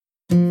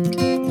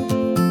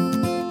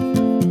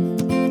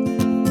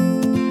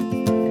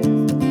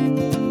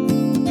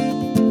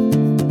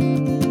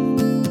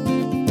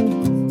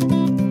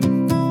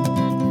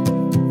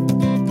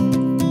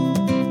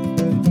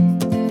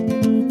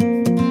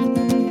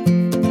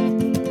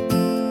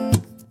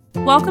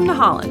Welcome to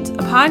Holland,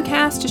 a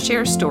podcast to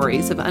share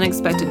stories of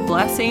unexpected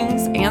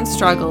blessings and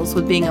struggles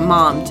with being a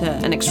mom to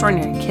an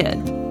extraordinary kid,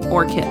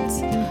 or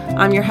kids.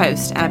 I'm your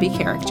host, Abby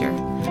Character.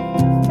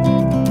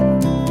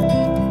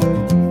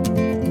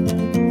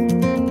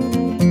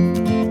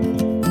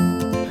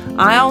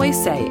 I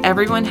always say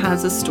everyone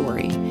has a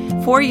story.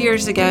 4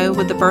 years ago,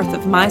 with the birth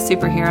of my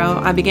superhero,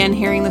 I began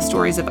hearing the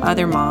stories of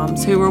other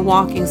moms who were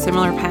walking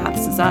similar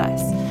paths as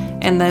us,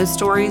 and those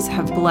stories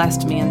have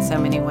blessed me in so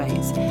many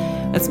ways.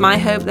 It's my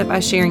hope that by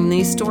sharing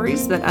these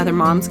stories that other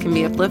moms can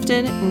be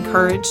uplifted,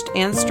 encouraged,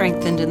 and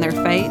strengthened in their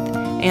faith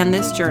and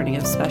this journey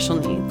of special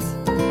needs.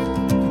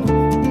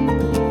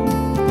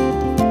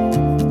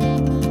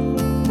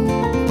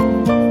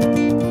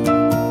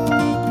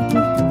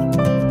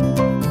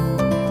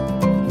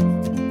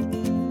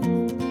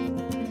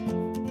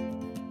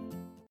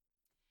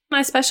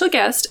 My special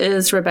guest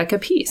is Rebecca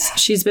Peace.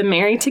 She's been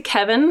married to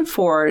Kevin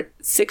for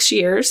 6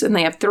 years, and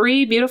they have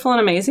 3 beautiful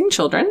and amazing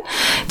children,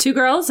 2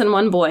 girls and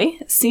 1 boy.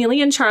 Celie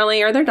and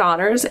Charlie are their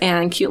daughters,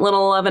 and cute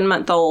little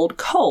 11-month-old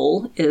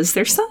Cole is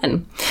their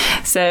son.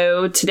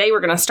 So today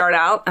we're going to start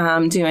out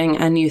doing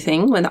a new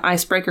thing with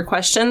icebreaker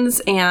questions,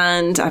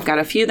 and I've got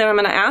a few that I'm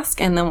going to ask,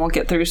 and then we'll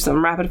get through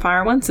some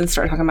rapid-fire ones and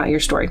start talking about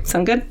your story.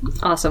 Sound good?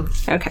 Awesome.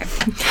 Okay.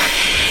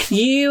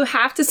 You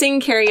have to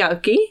sing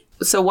karaoke,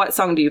 so what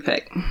song do you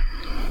pick?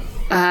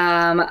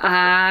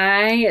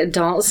 I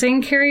don't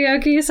sing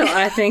karaoke, so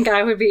I think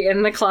I would be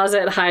in the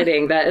closet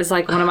hiding. That is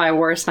like one of my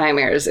worst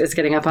nightmares, is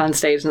getting up on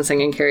stage and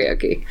singing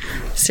karaoke.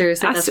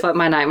 Seriously, that's what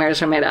my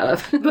nightmares are made out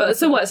of.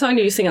 So what song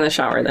do you sing in the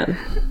shower then?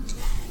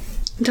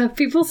 Do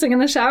people sing in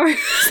the shower?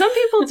 Some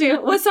people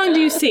do. What song do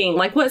you sing?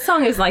 Like, what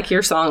song is like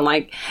your song?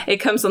 Like, it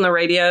comes on the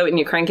radio and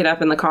you crank it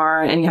up in the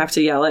car and you have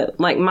to yell it.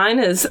 Like, mine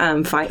is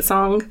Fight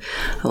Song.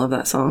 I love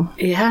that song.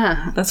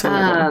 Yeah. That's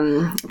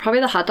one probably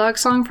the hot dog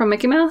song from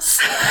Mickey Mouse.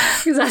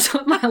 Because that's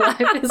what my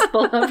life is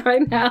full of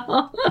right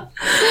now.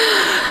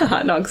 The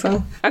hot dog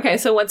song. Okay,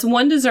 so what's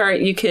one dessert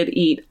you could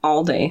eat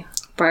all day?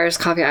 Breyers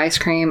Coffee Ice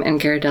Cream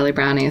and Ghirardelli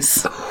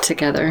Brownies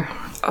together.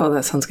 Oh,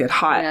 that sounds good.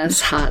 Hot. Yes,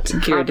 hot.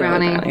 Ghirardelli Hot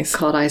brownie, brownies.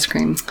 cold ice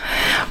cream.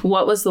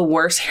 What was the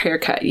worst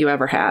haircut you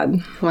ever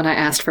had? When I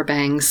asked for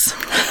bangs.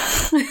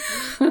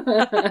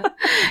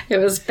 It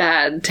was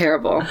bad.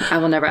 Terrible. I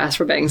will never ask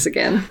for bangs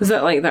again. Was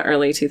that like the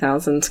early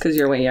 2000s? Because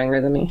you're way younger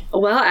than me.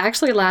 Well,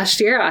 actually, last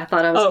year I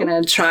thought I was going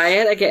to try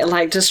it again,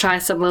 like just try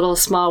some little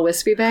small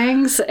wispy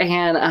bangs,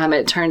 and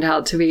it turned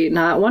out to be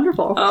not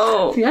wonderful.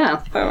 Oh.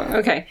 Yeah. Oh,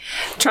 okay.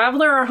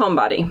 Traveler or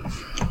homebody?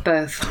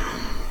 Both.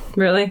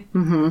 Really?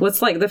 Mm-hmm.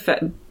 What's like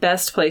the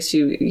best place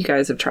you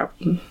guys have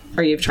traveled?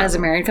 Or you've traveled? As a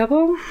married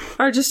couple?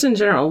 Or just in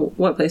general,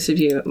 what place have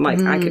you, like,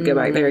 I could go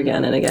back there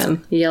again and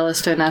again?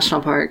 Yellowstone National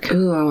Park.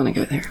 Ooh, I want to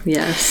go there.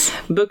 Yes.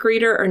 Book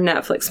reader or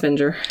Netflix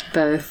binger?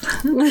 Both.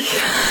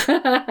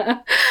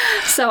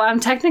 So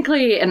I'm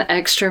technically an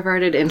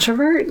extroverted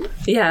introvert.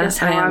 Yeah, is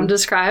how I'm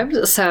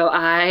described. So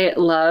I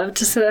love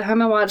to sit at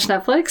home and watch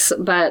Netflix,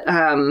 but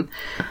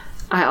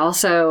I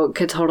also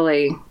could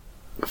totally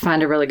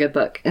find a really good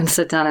book and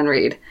sit down and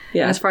read.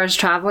 Yeah. As far as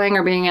traveling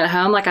or being at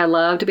home, like I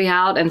love to be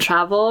out and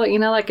travel, you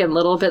know, like in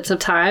little bits of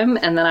time,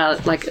 and then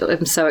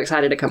I'm so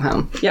excited to come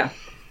home. Yeah,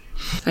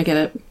 I get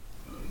it.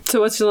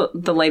 So what's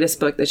the latest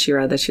book that you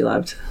read that you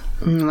loved?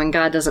 When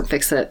God Doesn't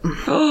Fix It.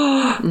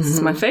 Oh, this is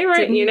my favorite.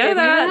 Didn't you know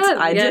that.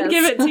 I Yes. did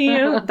give it to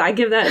you. I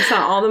give that to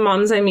all the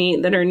moms I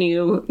meet that are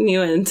new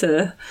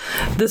into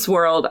this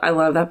world. I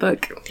love that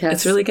book. Yes.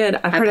 It's really good.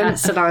 I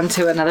passed it on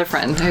to another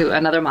friend,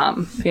 another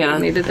mom who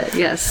needed it.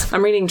 Yes.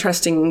 I'm reading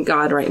Trusting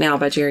God right now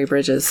by Jerry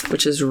Bridges,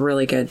 which is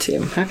really good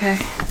too. Okay.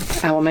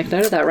 I will make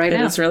note of that right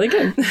now. It's really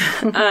good.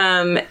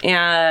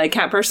 And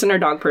cat person or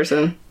dog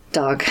person?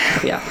 Dog.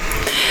 Yeah.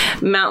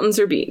 Mountains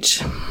or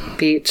beach?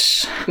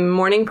 Beach.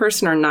 Morning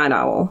person or night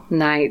owl?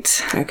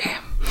 Night. Okay.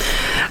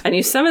 I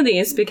knew some of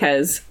these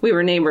because we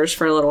were neighbors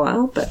for a little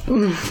while, but I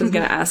was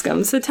going to ask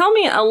them. So tell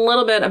me a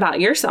little bit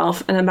about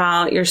yourself and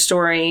about your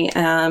story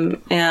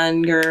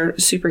and your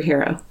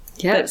superhero.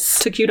 Yes.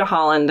 That took you to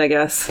Holland, I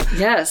guess.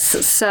 Yes.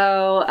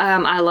 So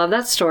I love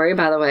that story,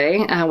 by the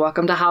way.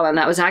 Welcome to Holland.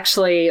 That was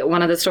actually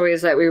one of the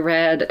stories that we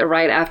read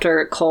right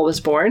after Cole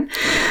was born.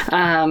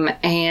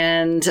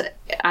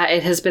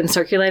 It has been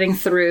circulating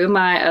through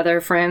my other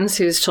friends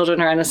whose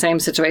children are in the same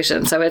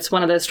situation. So it's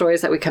one of those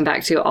stories that we come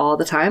back to all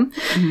the time.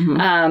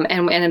 Mm-hmm.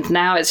 And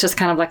now it's just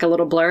kind of like a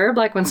little blurb.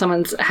 Like when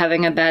someone's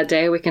having a bad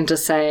day, we can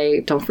just say,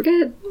 don't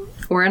forget,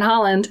 we're in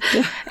Holland.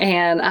 Yeah.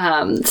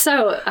 And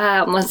so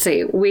let's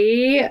see.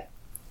 We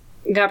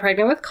got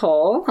pregnant with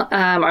Cole,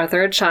 our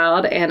 3rd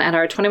child, and at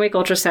our 20-week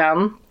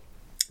ultrasound,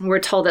 we're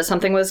told that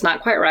something was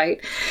not quite right.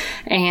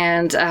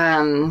 And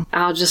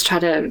I'll just try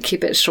to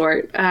keep it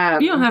short.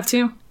 You don't have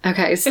to.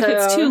 Okay, so... If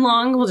it's too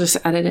long, we'll just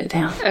edit it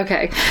down.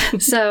 Okay,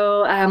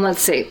 so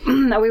let's see.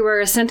 We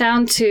were sent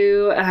down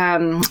to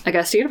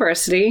Augusta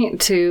University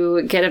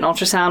to get an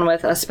ultrasound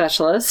with a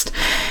specialist,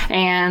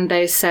 and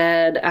they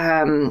said...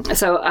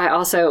 so I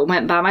also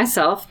went by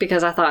myself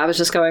because I thought I was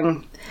just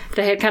going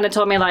they had kind of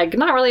told me, like,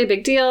 not really a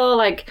big deal.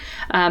 Like,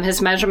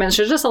 his measurements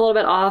are just a little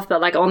bit off,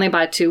 but like only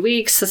by 2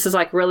 weeks. This is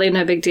like really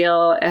no big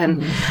deal.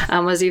 And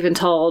was even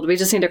told we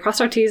just need to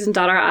cross our T's and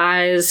dot our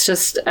I's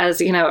just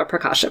as, a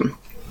precaution.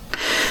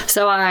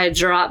 So I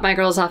dropped my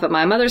girls off at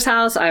my mother's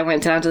house. I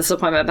went down to this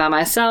appointment by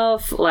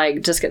myself,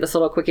 like just get this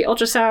little quickie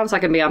ultrasound so I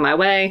can be on my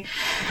way.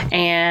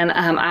 And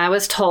I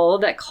was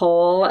told that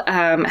Cole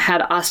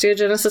had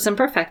osteogenesis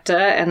imperfecta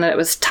and that it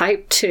was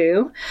type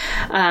 2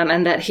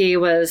 and that he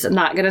was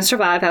not going to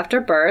survive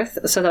after birth,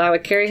 so that I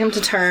would carry him to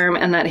term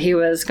and that he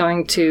was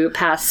going to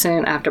pass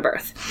soon after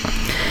birth.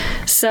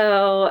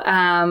 So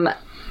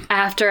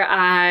after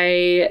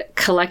I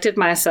collected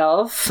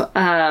myself,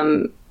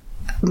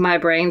 my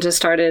brain just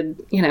started,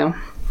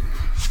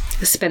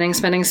 spinning,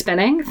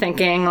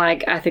 thinking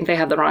like, I think they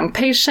have the wrong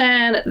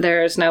patient.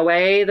 There's no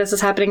way this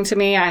is happening to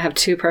me. I have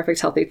 2 perfect,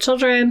 healthy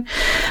children.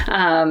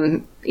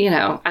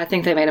 I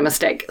think they made a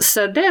mistake.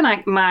 So then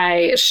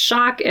my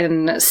shock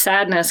and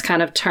sadness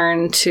kind of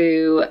turned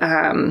to,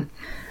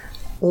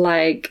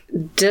 like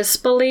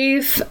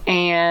disbelief,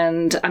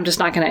 and I'm just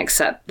not going to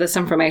accept this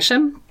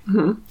information.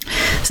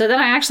 So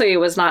then I actually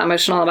was not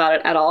emotional about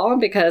it at all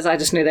because I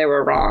just knew they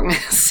were wrong.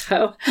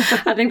 So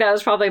I think that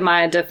was probably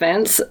my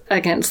defense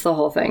against the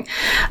whole thing.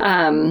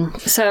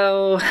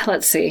 So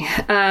let's see.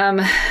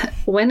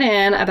 Went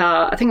in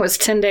about, I think it was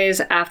 10 days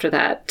after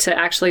that to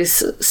actually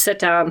sit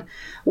down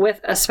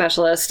with a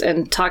specialist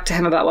and talk to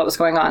him about what was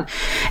going on.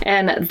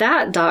 And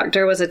that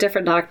doctor was a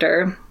different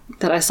doctor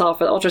that I saw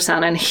for the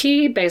ultrasound, and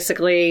he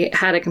basically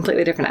had a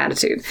completely different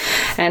attitude.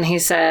 And he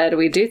said,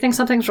 we do think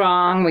something's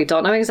wrong. We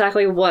don't know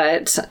exactly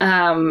what.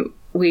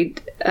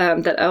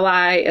 That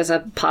OI is a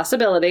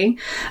possibility,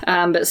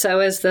 but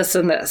so is this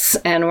and this,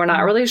 and we're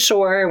not really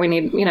sure. We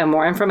need,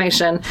 more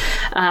information.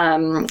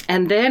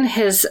 And then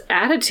his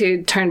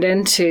attitude turned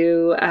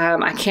into,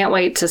 I can't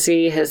wait to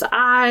see his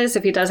eyes.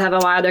 If he does have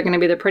OI, they're going to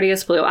be the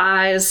prettiest blue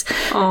eyes,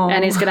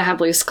 and he's going to have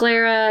blue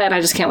sclera, and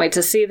I just can't wait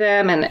to see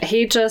them. And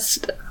he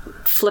just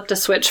flipped a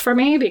switch for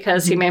me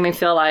because he made me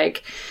feel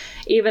like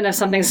even if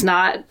something's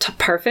not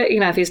perfect,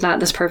 if he's not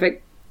this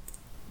perfect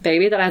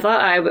baby that I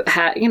thought I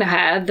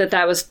had,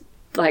 that was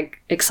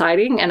like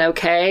exciting and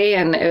okay,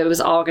 and it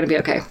was all going to be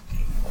okay.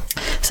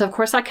 So of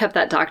course I kept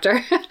that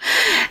doctor.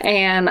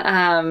 And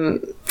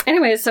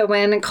anyway, so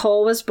when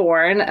Cole was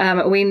born,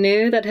 we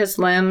knew that his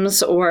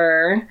limbs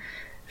were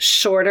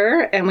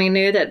shorter and we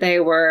knew that they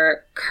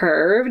were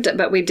curved,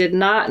 but we did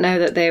not know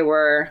that they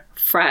were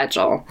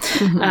fragile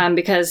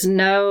because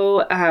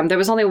there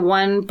was only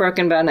one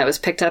broken bone that was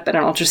picked up in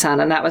an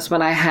ultrasound, and that was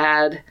when I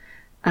had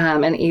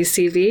an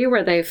ECV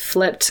where they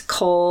flipped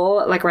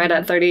Cole like right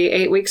at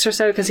 38 weeks or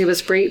so because he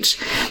was breech.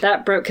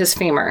 That broke his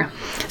femur.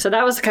 So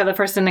that was kind of the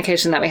first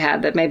indication that we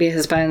had that maybe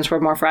his bones were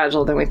more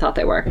fragile than we thought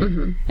they were.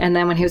 And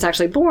then when he was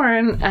actually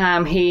born,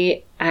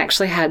 he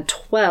actually had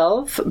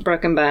 12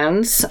 broken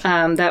bones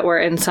that were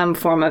in some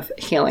form of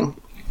healing.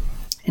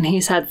 And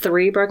he's had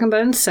 3 broken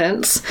bones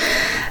since,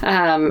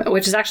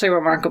 which is actually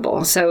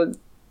remarkable. So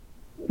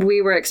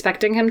we were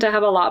expecting him to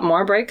have a lot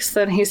more breaks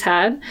than he's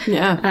had.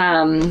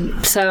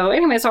 Yeah. So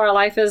anyway, so our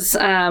life is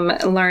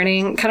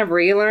relearning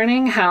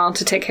how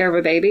to take care of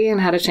a baby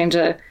and how to change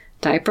a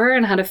diaper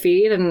and how to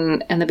feed.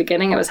 And in the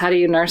beginning, it was how do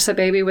you nurse a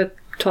baby with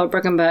 12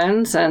 broken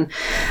bones, and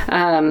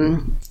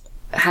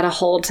how to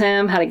hold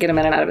him, how to get him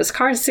in and out of his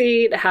car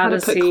seat, how to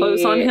put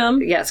clothes on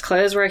him. Yes,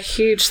 clothes were a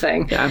huge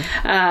thing. Yeah.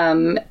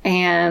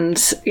 And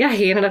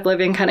he ended up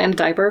living kind of in a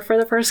diaper for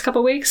the first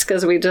couple weeks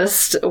because we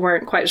just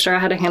weren't quite sure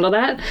how to handle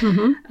that.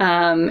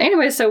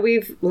 Anyway, so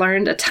we've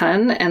learned a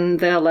ton in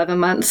the 11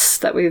 months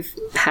that we've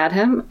had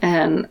him.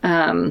 And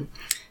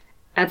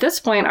at this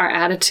point, our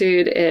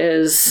attitude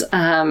is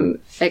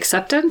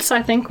acceptance.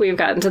 I think we've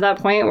gotten to that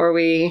point where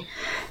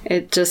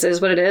it just is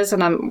what it is.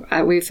 And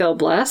we feel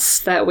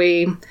blessed that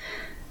we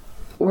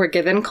were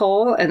given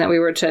Cole and that we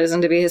were chosen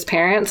to be his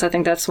parents. I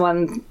think that's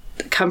one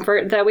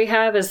comfort that we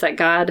have, is that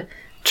God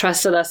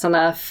trusted us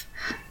enough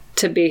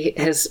to be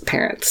his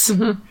parents.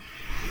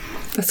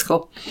 That's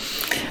cool.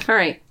 All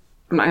right.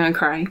 I'm not going to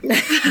cry.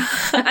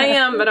 I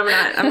am, but I'm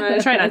not. I'm going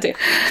to try not to.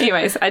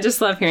 Anyways, I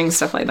just love hearing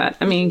stuff like that.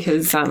 I mean,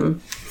 because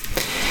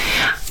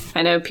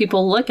I know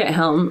people look at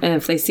him, and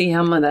if they see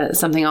him with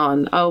something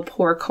on, oh,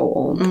 poor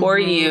Cole, poor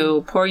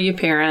you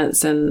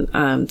parents. And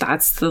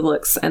that's the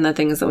looks and the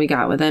things that we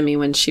got with Emmy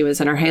when she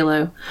was in her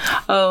halo.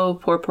 Oh,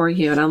 poor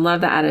you. And I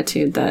love the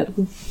attitude that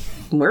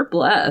we're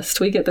blessed.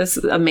 We get this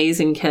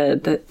amazing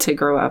kid to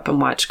grow up and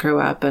watch grow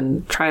up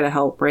and try to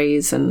help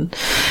raise in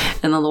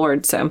the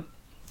Lord. So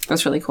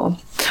that's really cool.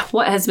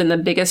 What has been the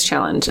biggest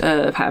challenge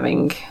of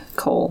having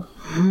Cole?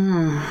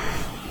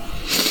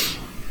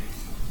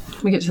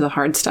 We get to the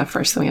hard stuff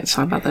first, then we get to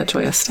talk about the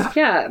joyous stuff.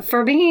 Yeah,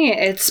 for me,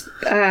 it's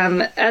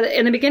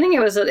in the beginning,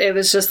 it was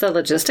just the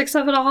logistics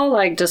of it all,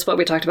 like just what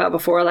we talked about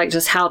before, like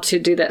just how to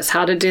do this,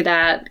 how to do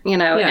that,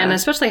 and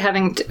especially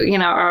having,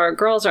 our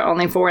girls are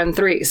only 4 and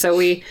 3, so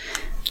we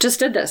just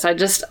did this. I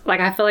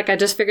feel like I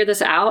just figured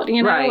this out,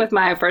 Right. with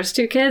my first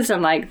 2 kids,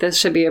 and like, this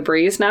should be a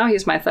breeze now.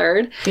 He's my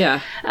 3rd.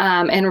 Yeah.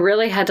 And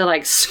really had to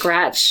like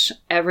scratch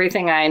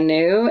everything I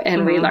knew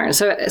and relearn.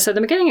 So at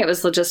the beginning it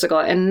was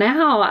logistical. And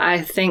now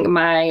I think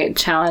my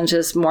challenge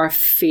is more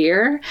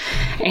fear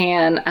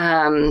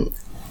and,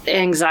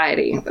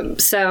 anxiety.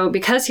 So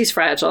because he's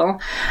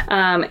fragile,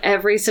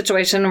 every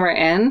situation we're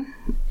in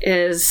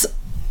is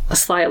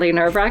slightly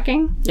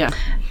nerve-wracking. Yeah.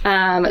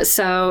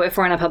 So if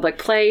we're in a public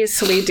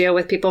place, we deal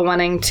with people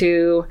wanting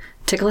to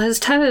tickle his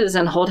toes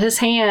and hold his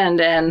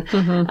hand and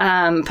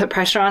put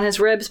pressure on his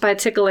ribs by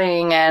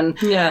tickling. And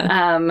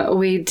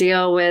we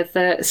deal with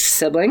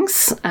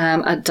siblings,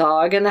 a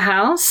dog in the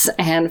house,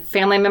 and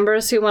family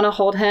members who want to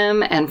hold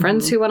him, and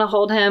friends who want to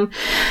hold him.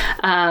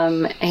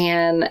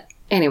 And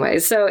anyway,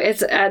 so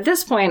it's at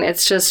this point,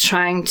 it's just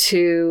trying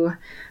to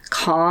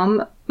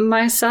calm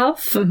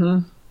myself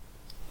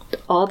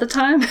all the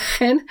time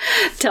and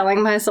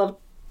telling myself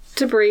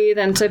to breathe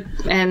and to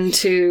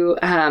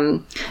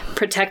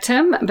protect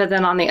him, but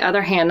then on the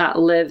other hand, not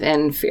live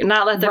in fear,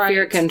 not let the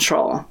fear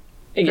control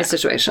the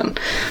situation.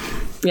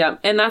 Yeah.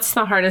 And that's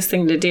the hardest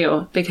thing to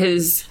do,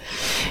 because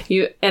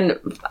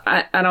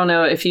I don't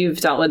know if you've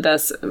dealt with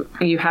this,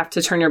 you have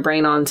to turn your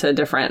brain on to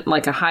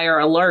a higher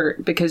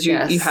alert, because you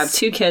have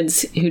 2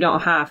 kids who you don't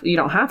have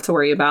to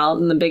worry about.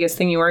 And the biggest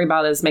thing you worry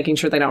about is making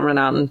sure they don't run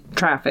out in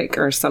traffic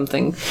or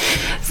something.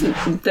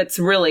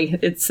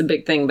 It's a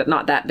big thing, but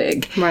not that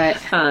big. Right.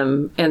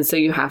 And so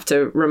you have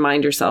to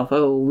remind yourself,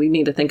 we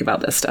need to think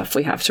about this stuff.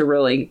 We have to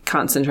really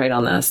concentrate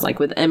on this. Like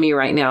with Emmy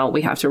right now,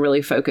 we have to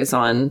really focus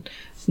on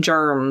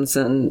germs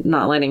and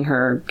not letting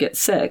her get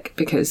sick,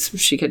 because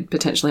she could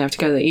potentially have to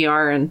go to the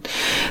ER. And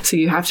so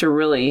you have to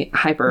really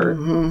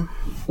hyper.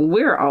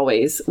 We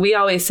always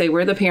say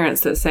we're the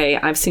parents that say,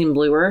 I've seen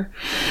bluer,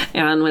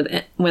 and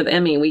with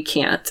Emmy we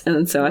can't.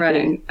 And so I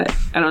think,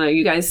 I don't know,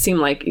 you guys seem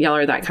like y'all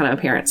are that kind of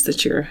parents,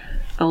 that you're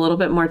a little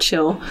bit more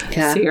chill.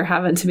 So you're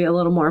having to be a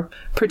little more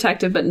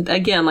protective, but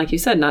again, like you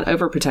said, not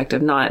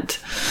overprotective, not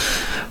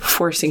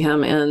forcing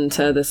him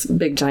into this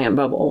big giant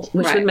bubble,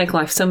 which would make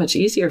life so much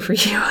easier for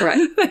you.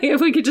 Right.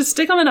 If we could just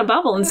stick him in a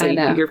bubble and say,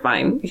 you're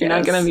fine. You're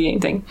not going to be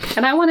anything.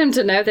 And I want him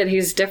to know that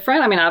he's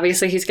different. I mean,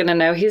 obviously he's going to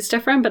know he's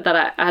different, but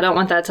that I don't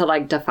want that to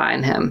like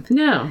define him.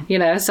 No.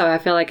 So I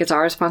feel like it's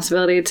our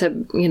responsibility to,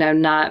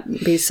 not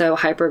be so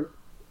hyper,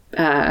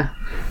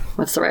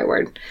 what's the right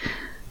word?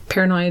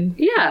 Paranoid.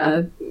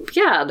 Yeah.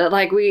 That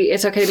like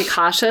it's okay to be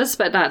cautious,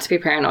 but not to be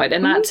paranoid,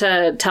 and not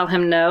to tell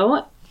him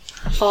no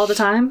all the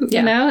time,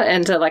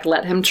 and to like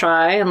let him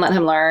try and let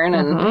him learn.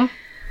 And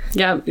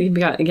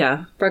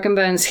broken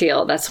bones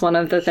heal. That's one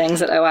of the things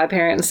that OI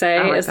parents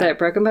say, is that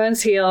broken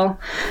bones heal.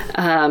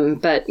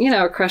 But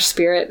a crushed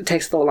spirit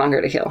takes a little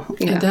longer to heal.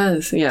 It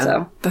does. Yeah.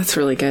 So that's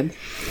really good.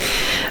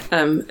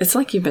 It's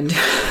like you've been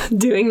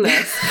doing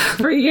this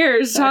for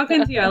years,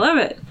 talking to you. I love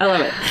it.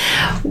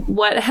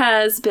 What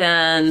has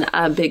been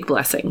a big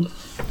blessing?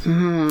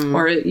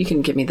 Or you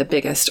can give me the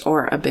biggest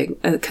or a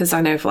big, because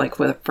I know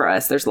for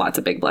us, there's lots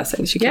of big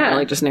blessings. You can't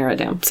really just narrow it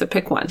down. So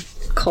pick one.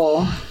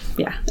 Cool.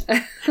 Yeah.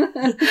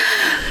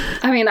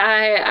 I mean,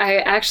 I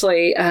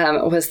actually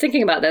was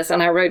thinking about this,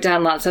 and I wrote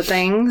down lots of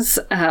things,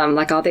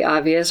 like all the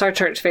obvious, our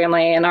church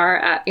family and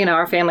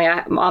our family.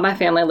 All my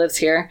family lives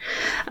here.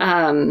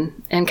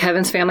 And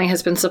Kevin's family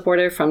has been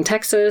supportive from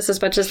Texas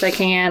as much as they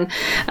can.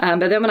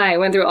 But then when I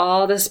went through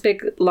all this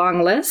big,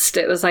 long list,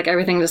 it was like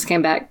everything just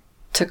came back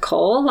to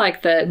Cole,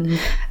 like that.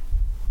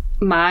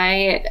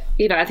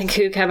 I think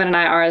who Kevin and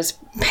I are as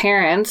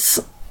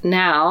parents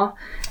now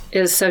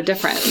is so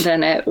different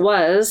than it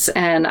was,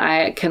 and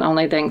I can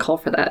only thank Cole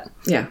for that.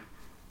 Yeah.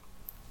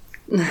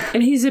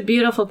 And he's a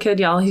beautiful kid,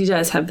 y'all. He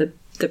does have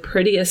the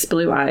prettiest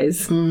blue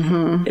eyes.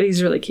 And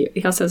he's really cute.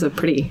 He also has a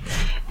pretty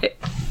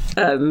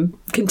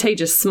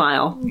contagious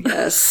smile.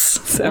 Yes.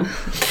 So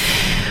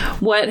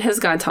what has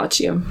God taught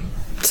you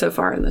so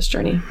far in this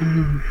journey?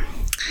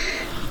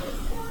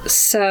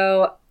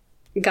 So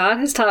God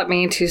has taught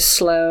me to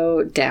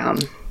slow down.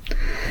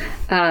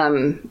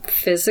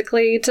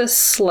 Physically, to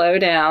slow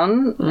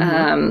down.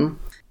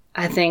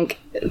 I think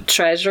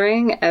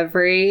treasuring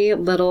every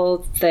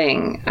little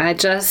thing. I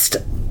just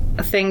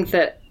think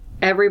that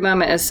every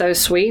moment is so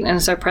sweet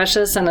and so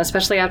precious, and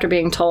especially after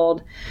being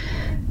told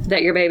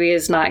that your baby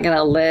is not going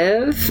to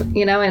live,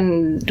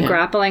 and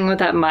grappling with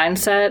that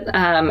mindset.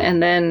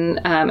 And then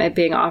it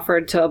being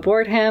offered to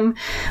abort him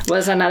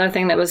was another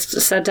thing that was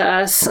said to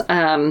us.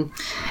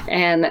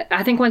 And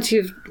I think once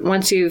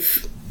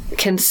you've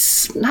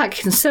not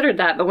considered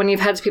that, but when you've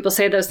had people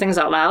say those things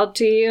out loud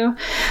to you,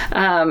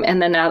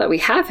 and then now that we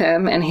have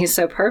him and he's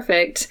so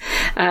perfect,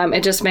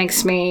 it just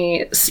makes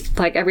me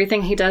like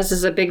everything he does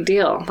is a big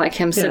deal. Like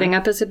him sitting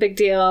up is a big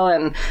deal,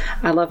 and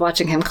I love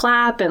watching him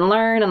clap and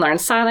learn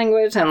sign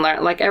language and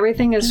learn, like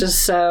everything is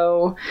just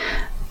so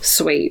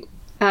sweet.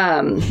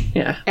 And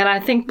I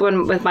think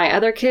with my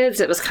other kids,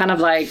 it was kind of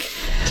like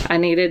I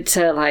needed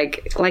to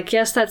like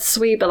yes, that's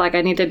sweet, but like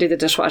I need to do the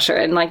dishwasher,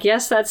 and like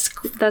yes,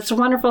 that's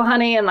wonderful,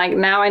 honey, and like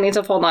now I need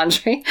to fold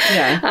laundry.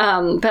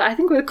 But I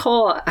think with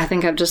Cole, I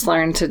think I've just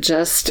learned to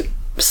just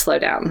slow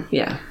down.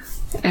 Yeah.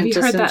 And Have you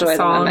just heard that enjoy the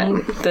song,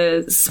 moment.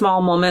 the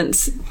Small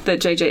Moments that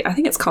JJ, I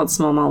think it's called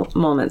Small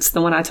Moments,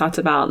 the one I talked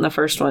about in the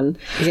first one,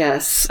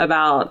 Yes.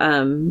 about,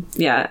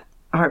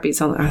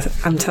 Heartbeats on.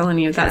 I'm telling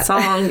you, that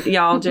song,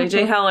 y'all,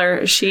 JJ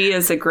Heller, she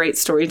is a great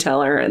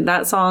storyteller. And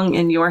that song,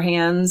 In Your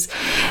Hands,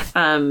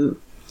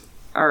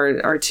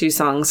 are two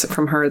songs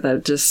from her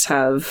that just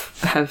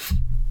have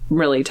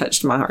really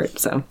touched my heart.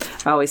 So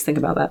I always think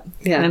about that.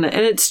 Yeah. And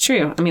it's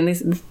true. I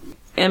mean,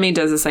 Emmy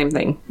does the same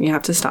thing. You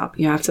have to stop.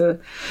 You have to,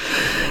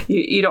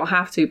 you don't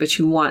have to, but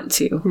you want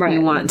to. Right.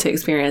 You want to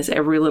experience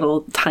every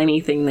little tiny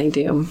thing they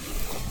do.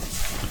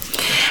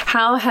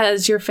 How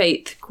has your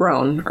faith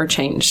grown or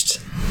changed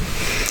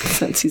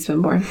since he's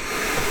been born?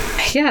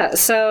 Yeah,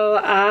 so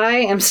I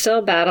am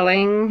still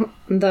battling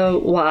the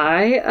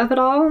why of it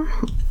all.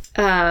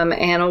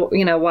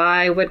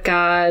 Why would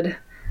God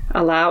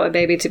allow a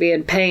baby to be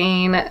in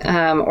pain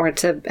or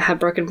to have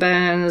broken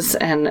bones?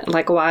 And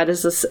like, why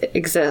does this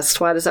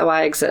exist? Why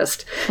I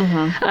exist?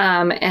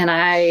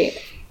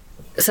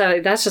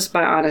 So that's just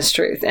my honest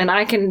truth. And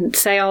I can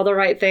say all the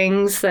right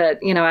things that,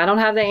 I don't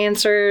have the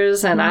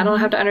answers and I don't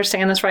have to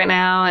understand this right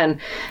now. And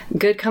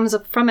good comes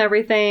from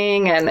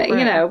everything. And,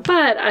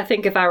 but I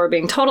think if I were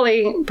being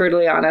totally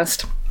brutally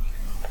honest,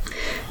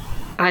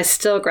 I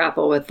still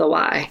grapple with the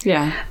why.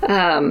 Yeah.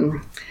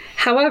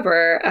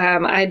 However,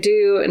 I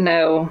do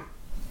know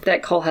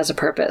that Cole has a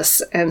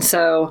purpose. And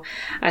so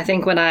I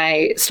think when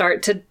I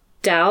start to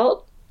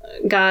doubt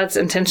God's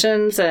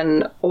intentions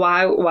and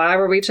why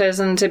were we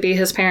chosen to be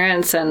his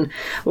parents and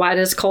why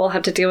does Cole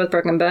have to deal with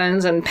broken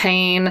bones and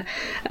pain,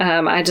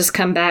 I just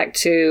come back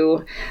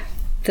to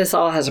this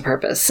all has a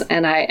purpose.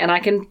 And I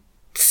can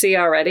see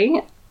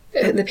already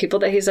the people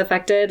that he's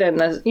affected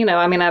and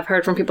I've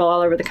heard from people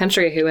all over the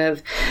country who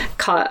have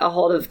caught a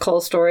hold of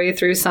Cole's story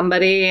through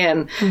somebody.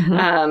 And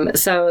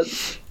so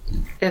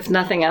if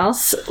nothing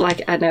else,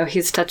 like I know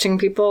he's touching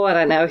people and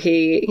I know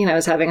he,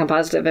 is having a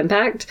positive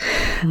impact.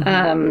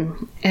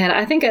 And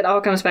I think it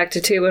all comes back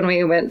to too, when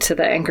we went to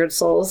the Anchored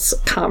Souls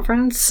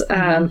conference.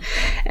 And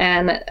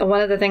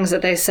one of the things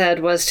that they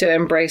said was to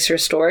embrace your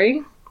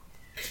story.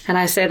 And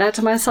I say that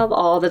to myself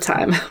all the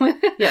time.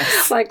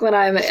 Yes. Like when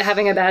I'm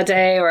having a bad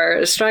day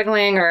or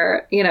struggling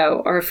or,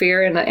 or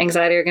fear and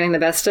anxiety are getting the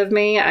best of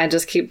me, I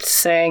just keep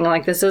saying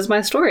like, this is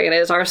my story. It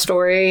is our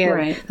story.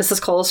 And This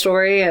is Cole's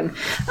story. And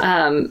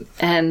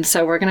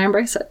so we're going to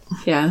embrace it.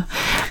 Yeah.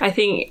 I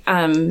think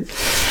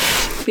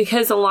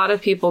because a lot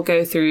of people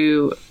go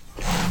through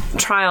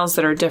trials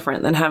that are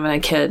different than having a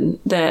kid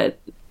that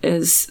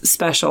is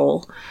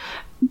special,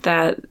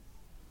 that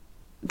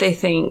they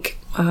think,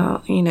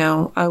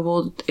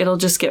 it'll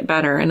just get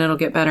better and it'll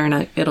get better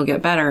and it'll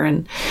get better.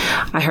 And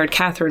I heard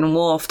Catherine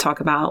Wolfe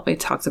we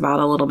talked about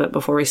a little bit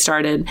before we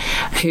started,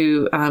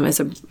 who is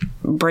a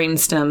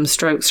brainstem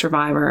stroke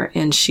survivor.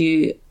 And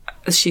she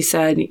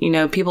said,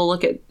 people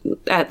look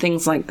at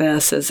things like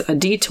this as a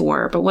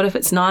detour, but what if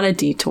it's not a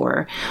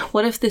detour?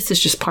 What if this is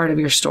just part of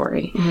your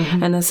story?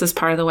 And this is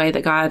part of the way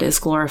that God is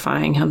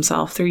glorifying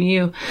himself through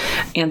you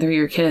and through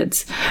your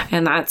kids.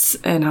 And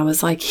I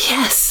was like,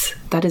 yes,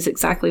 that is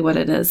exactly what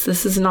it is.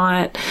 This is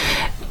not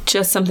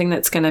just something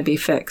that's going to be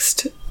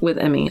fixed with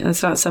Emmy.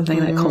 It's not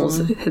something that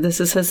Cole's, this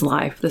is his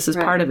life. This is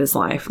part of his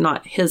life,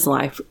 not his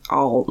life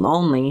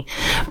only,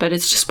 but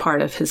it's just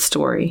part of his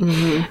story.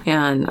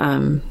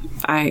 And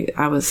I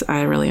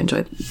really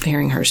enjoyed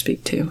hearing her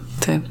speak too,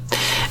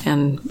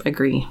 and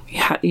agree.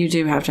 You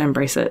do have to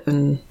embrace it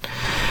and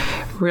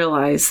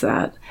realize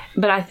that.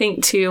 But I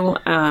think too,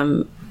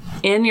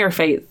 in your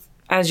faith,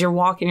 as you're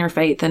walking your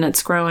faith and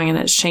it's growing and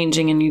it's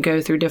changing and you go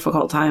through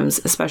difficult times,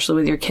 especially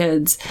with your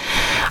kids,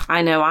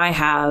 I know I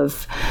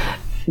have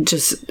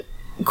just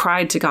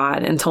cried to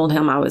God and told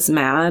him I was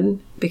mad,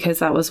 because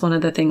that was one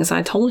of the things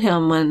I told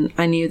him when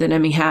I knew that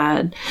Emmy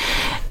had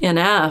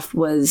NF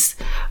was,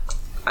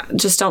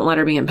 just don't let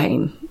her be in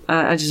pain.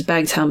 I just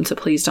begged him to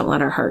please don't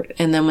let her hurt.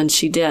 And then when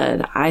she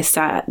did, I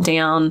sat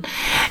down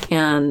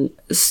and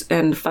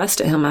fussed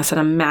at him. I said,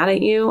 I'm mad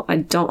at you. I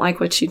don't like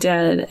what you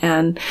did.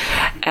 And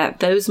at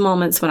those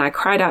moments when I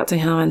cried out to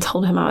him and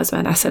told him I was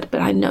mad, I said,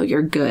 but I know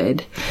you're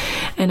good.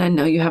 And I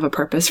know you have a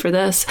purpose for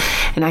this.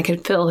 And I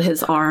could feel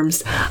his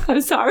arms.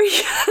 I'm sorry.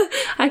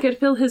 I could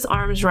feel his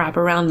arms wrap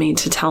around me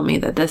to tell me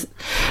that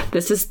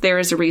there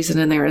is a reason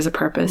and there is a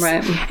purpose.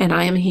 Right. And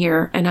I am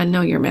here and I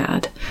know you're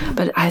mad,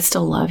 but I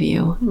still love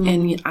you.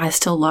 And I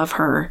still love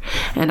her,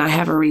 and I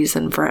have a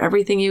reason for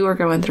everything you are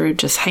going through.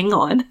 Just hang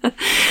on.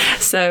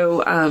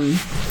 So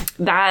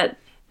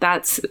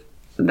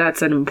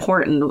that's an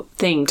important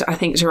thing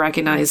to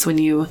recognize when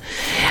you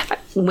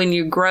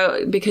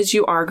grow, because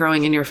you are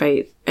growing in your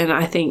faith. And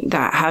I think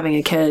that having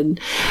a kid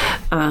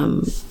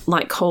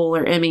like Cole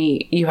or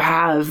Emmy, you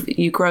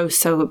grow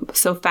so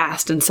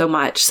fast and so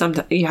much.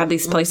 Sometimes you have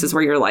these places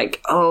where you're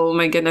like, oh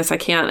my goodness, I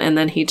can't. And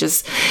then he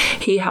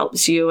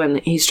helps you and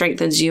he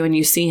strengthens you, and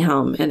you see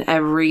him in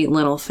every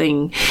little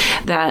thing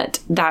that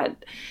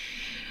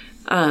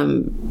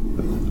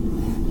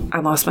I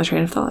lost my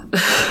train of thought.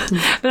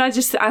 But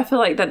I feel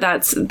like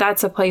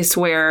that's a place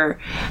where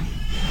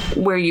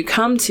where you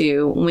come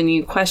to when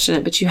you question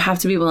it, but you have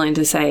to be willing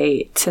to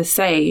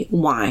say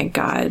why,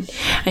 God,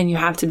 and you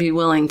have to be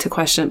willing to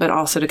question it, but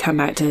also to come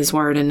back to his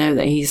word and know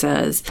that he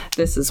says,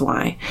 this is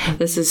why,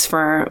 this is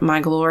for my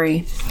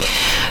glory.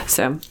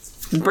 So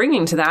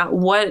bringing to that,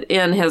 what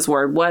in his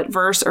word, what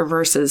verse or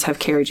verses have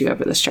carried you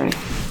over this journey?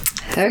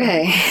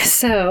 Okay,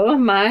 so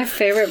my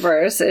favorite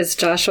verse is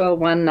Joshua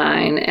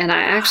 1:9, and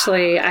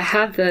I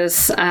have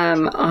this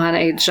on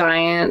a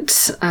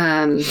giant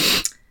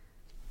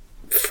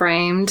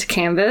framed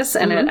canvas,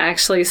 and it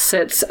actually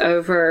sits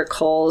over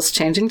Cole's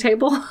changing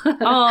table.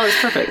 Oh, it's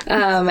perfect.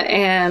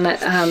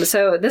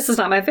 So this is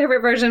not my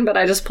favorite version, but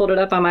I just pulled it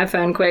up on my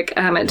phone quick.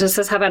 It just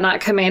says, "Have I not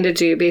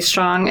commanded you? Be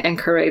strong and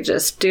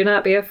courageous. Do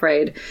not be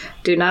afraid.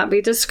 Do not be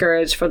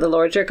discouraged, for the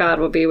Lord your God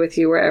will be with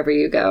you wherever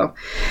you go."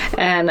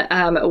 And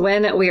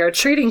when we are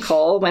treating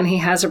Cole, when he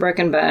has a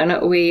broken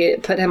bone, we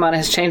put him on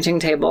his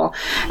changing table,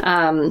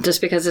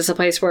 just because it's a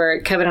place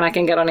where Kevin and I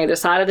can get on either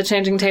side of the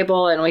changing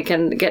table, and we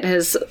can get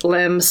his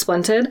limb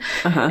splinted.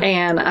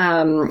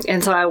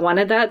 And so I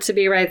wanted that to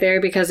be right there,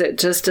 because it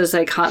just is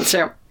a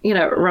constant,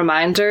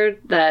 reminder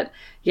that,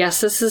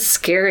 yes, this is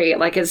scary.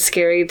 Like, it's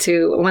scary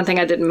to, one thing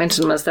I didn't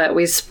mention was that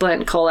we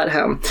splint Cole at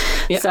home.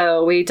 Yep.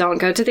 So we don't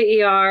go to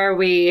the ER.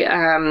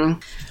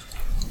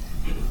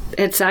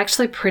 It's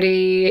actually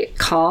pretty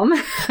calm.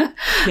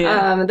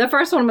 Yeah. The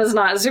first one was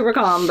not super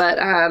calm,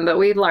 but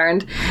we've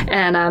learned.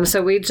 And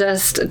so we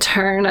just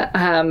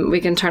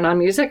we can turn on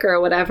music or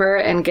whatever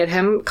and get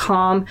him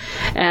calm.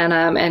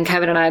 And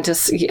Kevin and I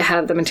just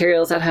have the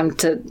materials at home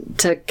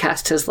to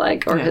cast his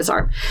leg or his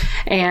arm.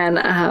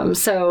 And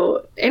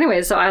so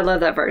I love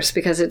that verse,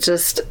 because it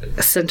just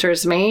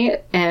centers me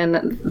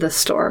in the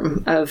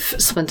storm of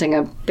splinting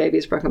a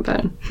baby's broken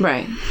bone.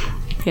 Right.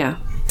 Yeah.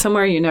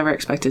 Somewhere you never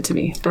expected to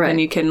be. But then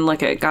you can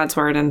look at God's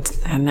word and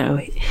know.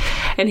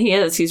 And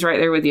he's right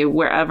there with you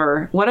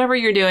whatever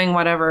you're doing,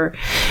 whatever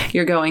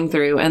you're going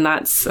through. And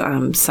that's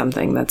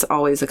something that's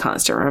always a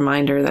constant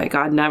reminder that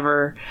God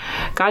never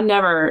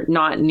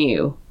not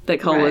knew that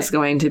Cole was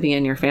going to be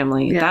in your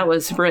family. Yeah. That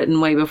was written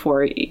way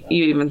before you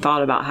even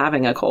thought about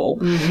having a Cole.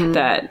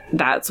 Mm-hmm.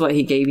 That's what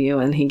he gave you,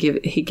 and he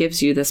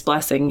gives you this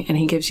blessing, and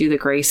he gives you the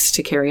grace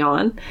to carry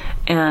on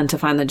and to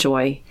find the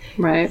joy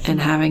in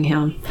having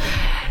him.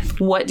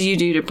 What do you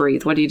do to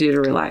breathe? What do you do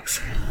to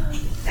relax?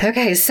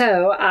 Okay,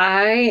 so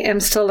I am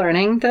still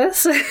learning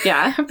this.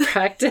 Yeah.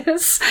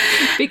 Practice.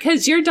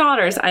 Because your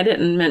daughters, I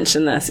didn't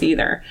mention this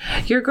either.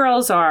 Your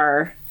girls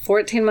are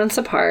 14 months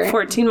apart.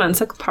 14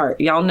 months apart.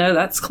 Y'all know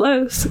that's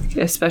close,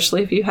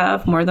 especially if you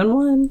have more than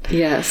one.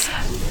 Yes.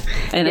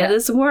 And it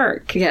is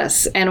work.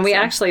 Yes. And we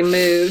actually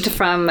moved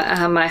from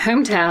my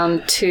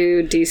hometown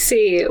to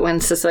D.C.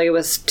 when Cecilia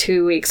was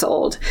 2 weeks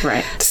old.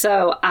 Right.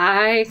 So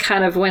I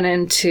kind of went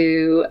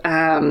into,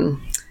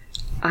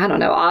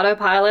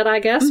 autopilot, I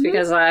guess,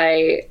 because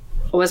I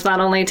was not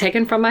only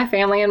taken from my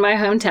family in my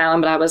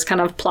hometown, but I was kind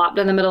of plopped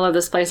in the middle of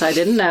this place I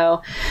didn't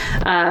know.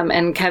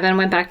 And Kevin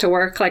went back to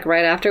work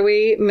right after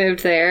we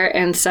moved there.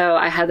 And so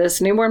I had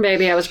this newborn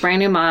baby. I was brand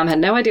new mom, had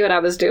no idea what I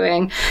was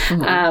doing.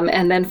 Mm-hmm.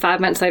 And then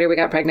 5 months later, we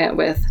got pregnant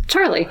with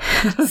Charlie.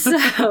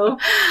 So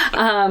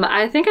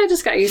I think I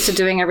just got used to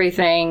doing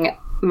everything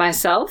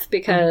myself,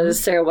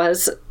 because there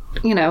was,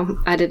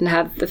 I didn't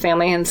have the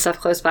family and stuff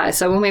close by.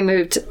 So when we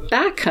moved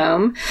back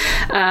home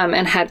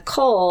and had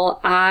Cole,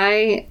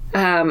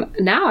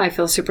 now I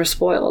feel super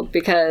spoiled,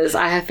 because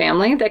I have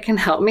family that can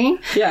help me.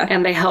 Yeah.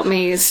 And they help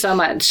me so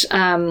much.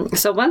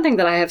 So one thing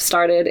that I have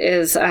started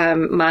is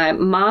my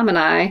mom and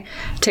I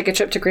take a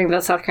trip to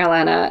Greenville, South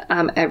Carolina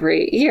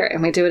every year.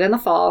 And we do it in the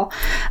fall.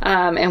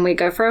 And we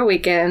go for a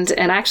weekend.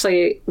 And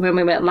actually, when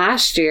we went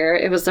last year,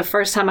 it was the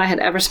first time I had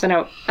ever spent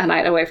a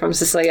night away from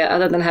Cecilia,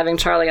 other than having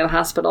Charlie in the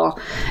hospital,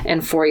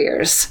 in 4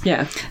 years.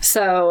 Yeah.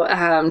 So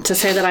to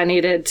say that I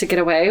needed to get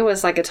away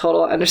was like a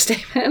total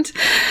understatement.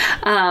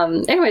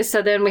 Anyway,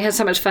 so then we had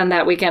so much fun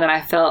that weekend, and I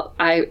felt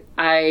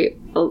I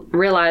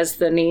realized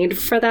the need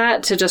for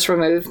that, to just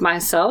remove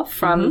myself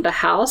from the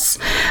house.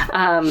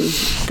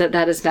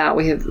 That is now,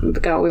 we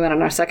went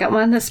on our second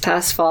one this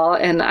past fall,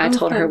 and I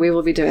told her we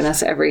will be doing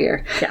this every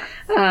year. Yeah.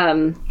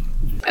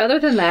 Other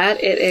than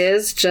that, it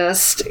is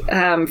just,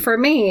 for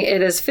me,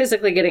 it is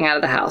physically getting out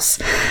of the house.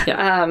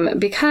 Yeah.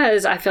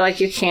 Because I feel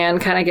like you can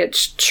kind of get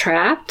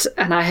trapped,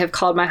 and I have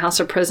called my house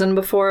a prison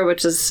before,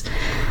 which is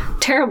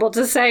terrible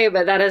to say,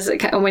 but that is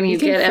when you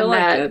get in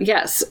that,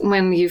 yes,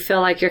 when you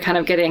feel like you're kind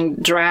of getting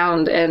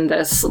drowned in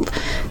this,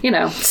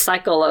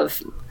 cycle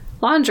of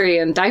laundry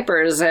and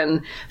diapers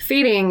and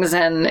feedings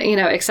and,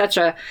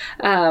 etc.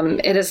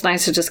 It is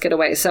nice to just get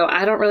away. So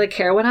I don't really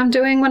care what I'm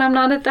doing when I'm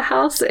not at the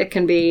house. It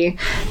can be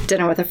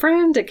dinner with a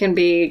friend. It can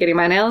be getting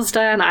my nails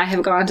done. I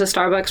have gone to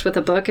Starbucks with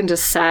a book and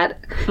just sat,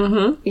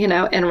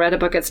 and read a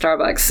book at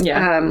Starbucks.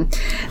 Yeah.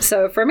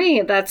 So for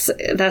me, that's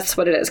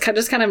what it is.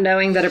 Just kind of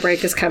knowing that a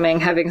break is coming,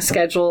 having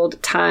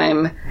scheduled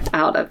time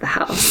out of the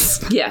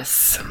house.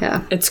 Yes.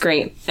 Yeah. It's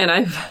great.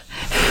 And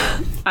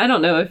I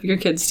don't know if your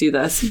kids do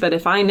this, but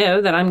if I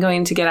know that I'm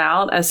going to get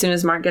out as soon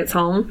as Mark gets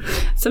home,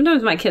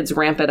 sometimes my kids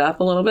ramp it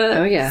up a little bit.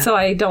 Oh, yeah. So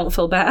I don't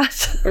feel bad.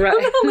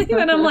 Right.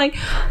 And I'm like,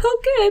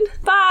 oh,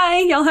 good.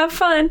 Bye. Y'all have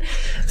fun.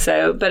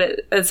 So,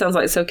 but it sounds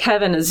like, so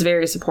Kevin is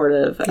very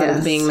supportive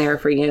of being there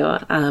for you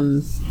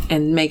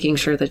and making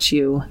sure that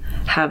you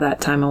have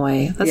that time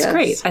away. That's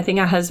great. I think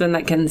a husband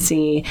that can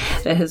see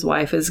that his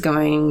wife is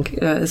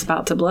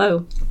about to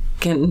blow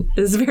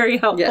is very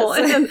helpful.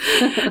 Yes. And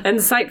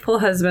insightful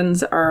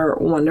husbands are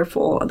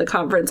wonderful. At the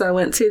conference I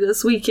went to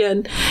this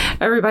weekend,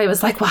 everybody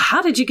was like, well,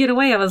 how did you get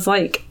away? I was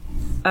like,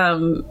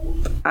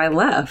 I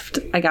left.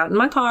 I got in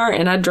my car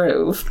and I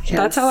drove. Yes.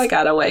 That's how I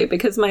got away,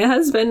 because my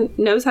husband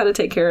knows how to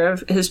take care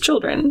of his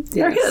children. Yes.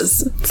 They're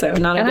his. So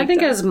not a big I think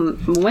deal. As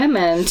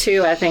women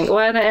too,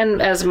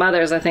 and as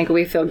mothers, I think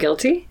we feel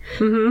guilty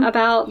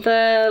about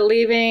the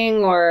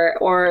leaving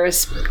or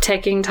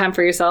taking time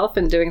for yourself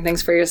and doing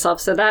things for yourself.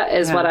 So that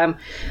is what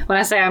when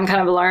I say I'm kind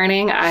of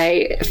learning,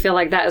 I feel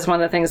like that is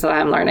one of the things that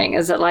I'm learning,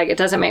 is that like, it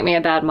doesn't make me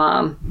a bad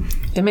mom.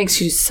 It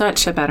makes you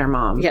such a better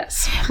mom.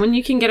 Yes. When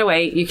you can get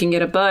away, you can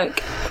get a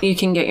book, you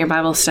can get your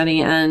Bible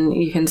study in,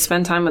 you can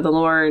spend time with the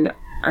Lord,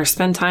 or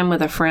spend time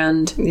with a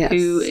friend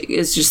who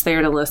is just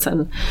there to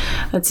listen.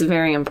 That's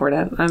very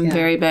important. I'm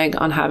very big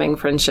on having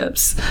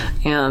friendships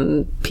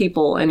and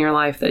people in your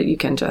life that you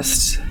can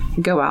just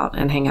go out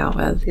and hang out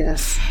with.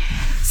 Yes.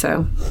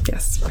 So,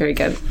 yes, very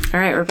good. All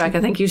right,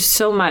 Rebecca, thank you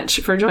so much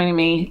for joining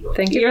me.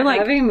 Thank you for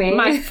having me. You're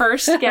like my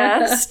first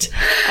guest,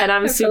 and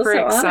I'm super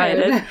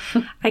excited.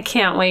 I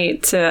can't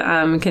wait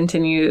to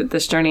continue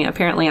this journey.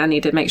 Apparently, I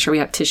need to make sure we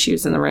have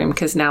tissues in the room,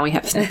 because now we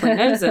have sniffly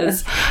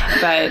noses.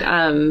 But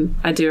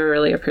I do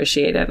really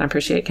appreciate it, and I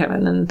appreciate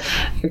Kevin and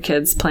your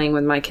kids playing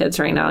with my kids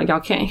right now. Y'all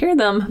can't hear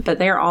them, but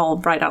they're all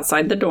right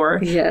outside the door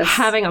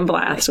having a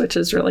blast, which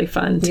is really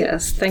fun, too.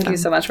 Yes, thank you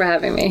so much for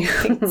having me.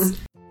 Thanks.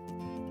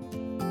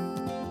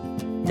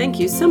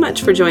 Thank you so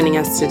much for joining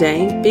us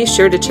today. Be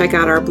sure to check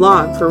out our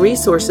blog for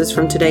resources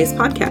from today's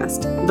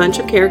podcast,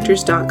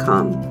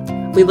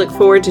 bunchofcharacters.com. We look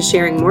forward to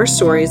sharing more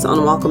stories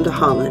on Welcome to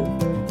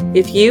Holland.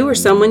 If you or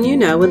someone you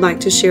know would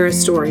like to share a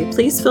story,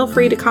 please feel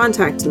free to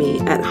contact me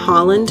at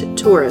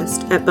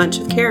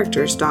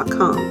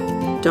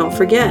hollandtourist@bunchofcharacters.com. Don't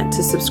forget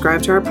to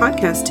subscribe to our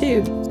podcast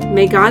too.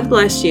 May God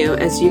bless you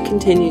as you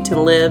continue to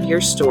live your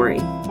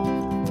story.